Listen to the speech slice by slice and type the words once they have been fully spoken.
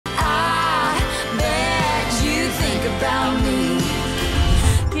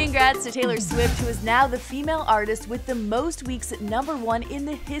Congrats to Taylor Swift, who is now the female artist with the most weeks at #1 in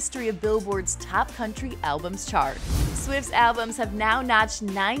the history of Billboard's Top Country Albums chart. Swift's albums have now notched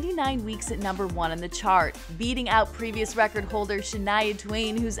 99 weeks at #1 on the chart, beating out previous record holder Shania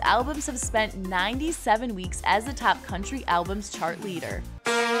Twain, whose albums have spent 97 weeks as the Top Country Albums chart leader.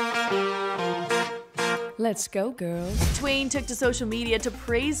 Let's go, girls. Twain took to social media to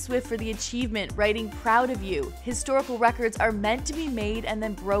praise Swift for the achievement, writing, "Proud of you. Historical records are meant to be made and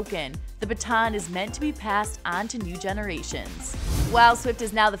then broken. The baton is meant to be passed on to new generations." While Swift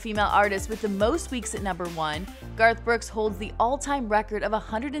is now the female artist with the most weeks at #1, Garth Brooks holds the all-time record of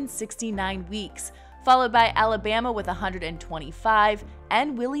 169 weeks, followed by Alabama with 125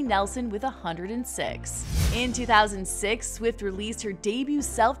 and Willie Nelson with 106. In 2006, Swift released her debut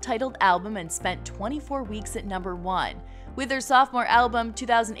self-titled album and spent 24 weeks at #1. With her sophomore album,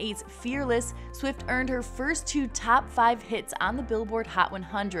 2008's Fearless, Swift earned her first 2 top 5 hits on the Billboard Hot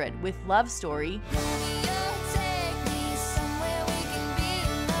 100 with Love Story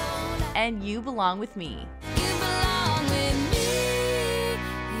and You Belong With Me.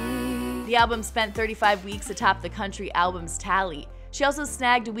 The album spent 35 weeks atop the country albums tally. She also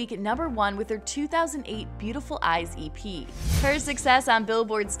snagged a week at #1 with her 2008 Beautiful Eyes EP. Her success on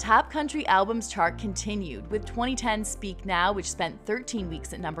Billboard's Top Country Albums chart continued, with 2010's Speak Now, which spent 13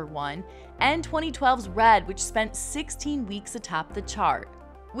 weeks at #1, and 2012's Red, which spent 16 weeks atop the chart.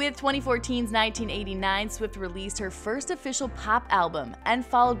 With 2014's 1989, Swift released her first official pop album and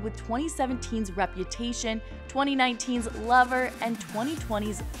followed with 2017's Reputation, 2019's Lover, and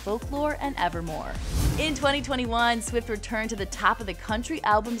 2020's Folklore and Evermore. In 2021, Swift returned to the top of the country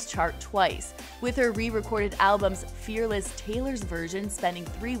albums chart twice, with her re-recorded albums Fearless, Taylor's version, spending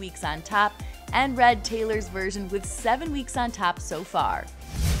 3 weeks on top, and Red, Taylor's version, with 7 weeks on top so far.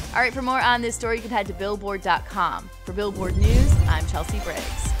 Alright, for more on this story, you can head to Billboard.com. For Billboard News, I'm Chelsea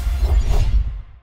Briggs.